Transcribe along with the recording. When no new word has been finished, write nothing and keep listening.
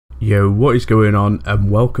Yo, what is going on,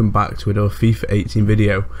 and welcome back to another FIFA 18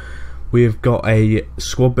 video. We've got a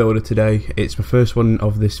squad builder today. It's my first one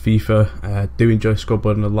of this FIFA. Do enjoy squad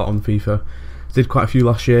building a lot on FIFA. Did quite a few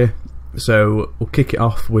last year, so we'll kick it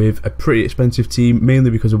off with a pretty expensive team,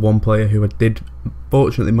 mainly because of one player who I did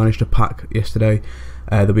fortunately manage to pack yesterday.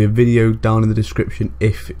 There'll be a video down in the description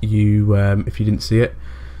if you didn't see it.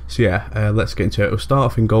 So yeah, let's get into it. We'll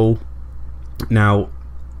start off in goal. Now,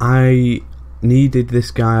 I needed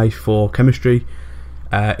this guy for chemistry.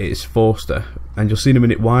 It's Forster, and you'll see in a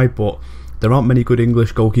minute why, but there aren't many good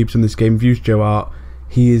English goalkeepers in this game. I've used Joe Hart.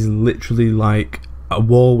 He is literally like a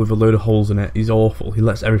wall with a load of holes in it. He's awful. He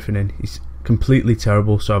lets everything in. He's completely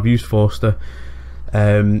terrible, so I've used Forster.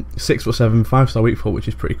 6'7", 5-star weak foot, which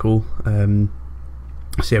is pretty cool.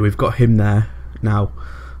 So yeah, we've got him there. Now,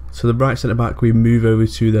 to the right centre back, we move over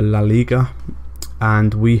to the La Liga,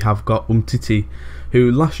 and we have got Umtiti, who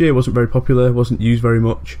last year wasn't very popular, wasn't used very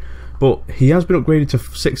much, but he has been upgraded to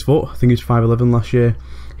 6 foot. I think he's 5'11" last year.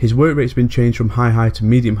 His work rate's been changed from high to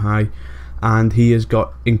medium high, and he has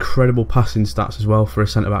got incredible passing stats as well for a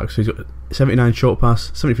centre back. So he's got 79 short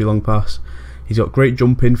pass, 73 long pass. He's got great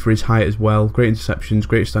jumping for his height as well, great interceptions,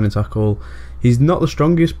 great standing tackle. He's not the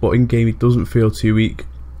strongest, but in game he doesn't feel too weak.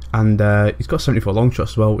 And he's got 74 long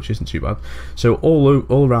shots as well, which isn't too bad. So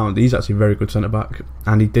all around, he's actually a very good centre back,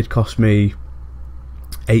 and he did cost me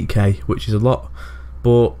 8k, which is a lot,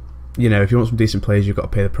 but you know, if you want some decent players, you've got to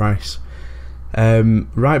pay the price.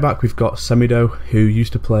 Right back, we've got Semido, who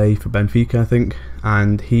used to play for Benfica, I think,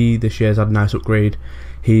 and he this year has had a nice upgrade.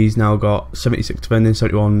 He's now got 76 defending,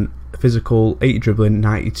 71 physical, 80 dribbling,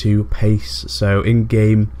 92 pace. So in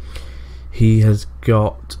game, he has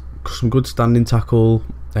got some good standing tackle,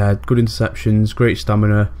 good interceptions, great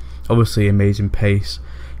stamina, obviously amazing pace.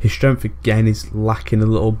 His strength again is lacking a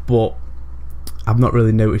little, but I've not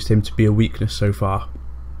really noticed him to be a weakness so far.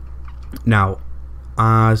 Now,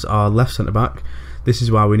 as our left centre back, this is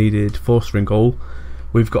why we needed Forster in goal.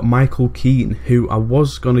 We've got Michael Keane, who I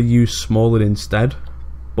was going to use Smalling instead,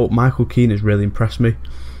 but Michael Keane has really impressed me.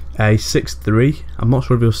 He's 6'3". I'm not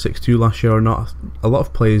sure if he was 6'2" last year or not. A lot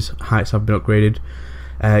of players' heights have been upgraded.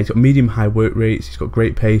 He's got medium high work rates, he's got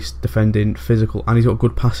great pace, defending, physical, and he's got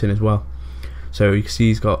good passing as well. So you can see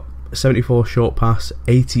he's got 74 short pass,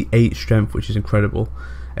 88 strength, which is incredible.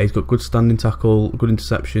 He's got good standing tackle, good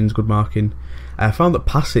interceptions, good marking. I found that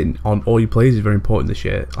passing on all your players is very important this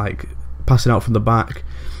year. Like passing out from the back,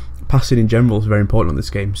 passing in general is very important on this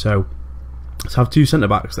game. So to have two centre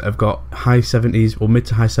backs that have got high 70s or mid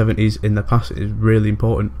to high 70s in their passing is really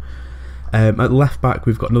important. At left back,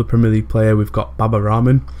 we've got another Premier League player. We've got Baba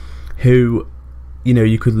Rahman, who, you know,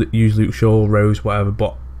 you could use Luke Shaw, Rose, whatever,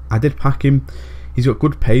 but I did pack him. He's got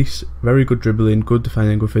good pace, very good dribbling, good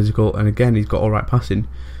defending, good physical, and again, he's got alright passing.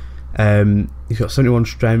 He's got 71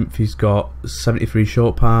 strength, he's got 73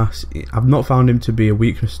 short pass. I've not found him to be a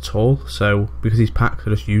weakness at all, so because he's packed,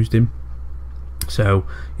 I just used him. So,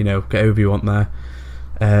 you know, get whoever you want there.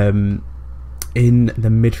 In the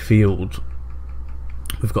midfield,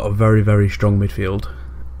 we've got a very strong midfield.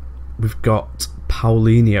 We've got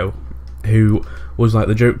Paulinho, who was like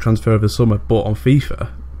the joke transfer of the summer, but on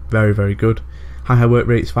FIFA, very good. High work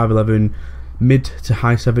rates, 5'11", mid to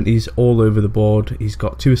high 70s all over the board. He's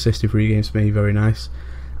got 2 assists in 3 games for me, very nice.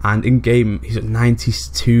 And in game, he's at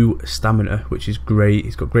 92 stamina, which is great.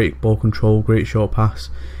 He's got great ball control, great short pass.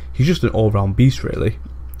 He's just an all-round beast, really.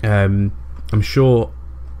 I'm sure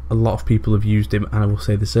a lot of people have used him, and I will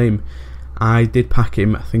say the same. I did pack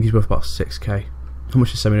him. I think he's worth about 6k. How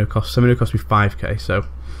much does Semino cost? Semino cost me 5k, so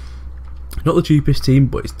not the cheapest team,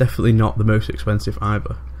 but it's definitely not the most expensive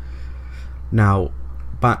either. Now,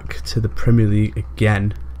 back to the Premier League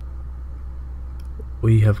again.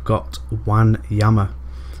 We have got Wanyama,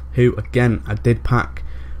 who again I did pack.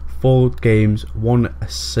 4 games, 1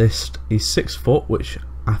 assist. He's 6 foot, which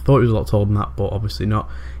I thought he was a lot taller than that, but obviously not.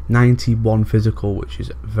 91 physical, which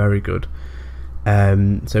is very good.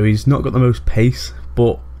 So he's not got the most pace,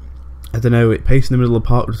 but I don't know, pace in the middle of the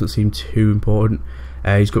park doesn't seem too important.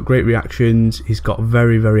 He's got great reactions, he's got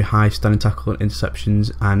very high standing tackle and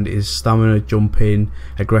interceptions, and his stamina, jumping,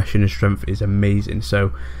 aggression and strength is amazing.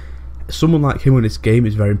 So someone like him in this game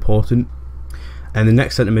is very important. And the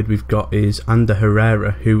next centre mid we've got is Ander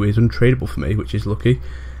Herrera, who is untradeable for me, which is lucky.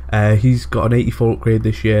 He's got an 84 upgrade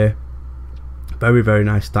this year. Very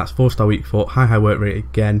nice stats, 4-star weak foot, high work rate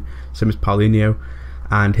again, same as Paulinho,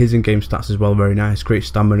 and his in-game stats as well, very nice, great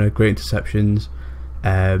stamina, great interceptions.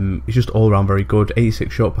 He's just all around very good.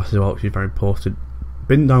 86 short pass as well, which is very important.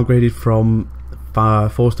 Been downgraded from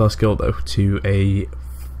 4-star skill though to a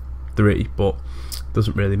 3, but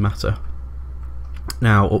doesn't really matter.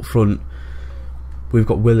 Now up front, we've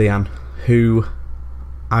got Willian, who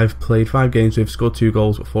I've played 5 games with, scored 2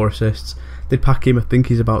 goals, got 4 assists. Did pack him, I think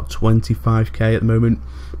he's about 25k at the moment,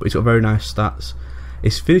 but he's got very nice stats.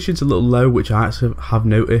 His finishing's a little low, which I actually have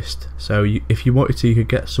noticed, so if you wanted to, you could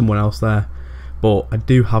get someone else there, but I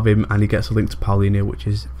do have him, and he gets a link to Paulinho, which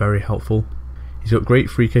is very helpful. He's got great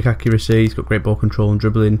free kick accuracy, he's got great ball control and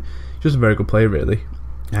dribbling. He's just a very good player really,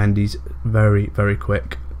 and he's very, very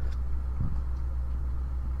quick.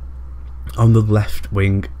 On the left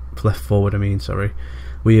forward,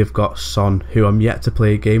 we have got Son, who I'm yet to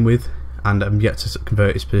play a game with, and I'm yet to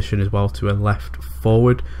convert his position as well to a left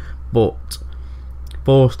forward, but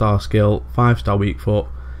 4-star skill, 5-star weak foot,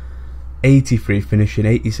 83 finishing,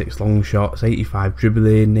 86 long shots, 85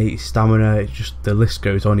 dribbling, 80 stamina. It's just, the list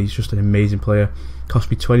goes on. He's just an amazing player. Cost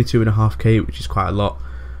me 22.5k, which is quite a lot,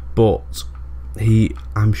 but he,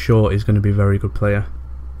 I'm sure, is going to be a very good player.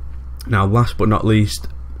 Now, last but not least,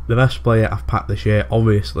 the best player I've packed this year,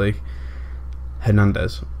 obviously,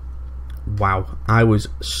 Hernandez. Wow, I was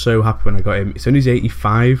so happy when I got him. It's only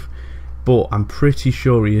 85, but I'm pretty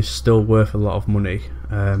sure he is still worth a lot of money.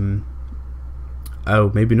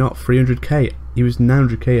 Oh, maybe not, 300k. He was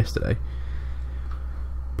 900k yesterday.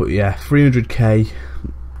 But yeah, 300k.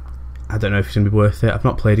 I don't know if he's going to be worth it. I've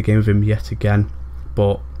not played a game with him yet again,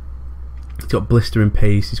 but he's got blistering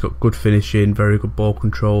pace, he's got good finishing, very good ball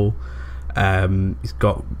control. He's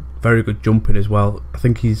got very good jumping as well. I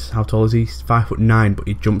think he's, how tall is he? He's 5'9", but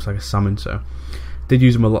he jumps like a salmon, so did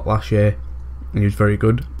use him a lot last year, and he was very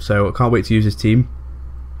good, so I can't wait to use his team.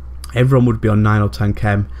 Everyone would be on 9 or 10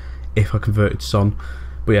 chem if I converted Son.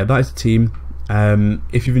 But yeah, that is the team.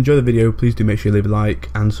 If you've enjoyed the video, please do make sure you leave a like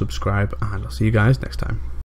and subscribe, and I'll see you guys next time.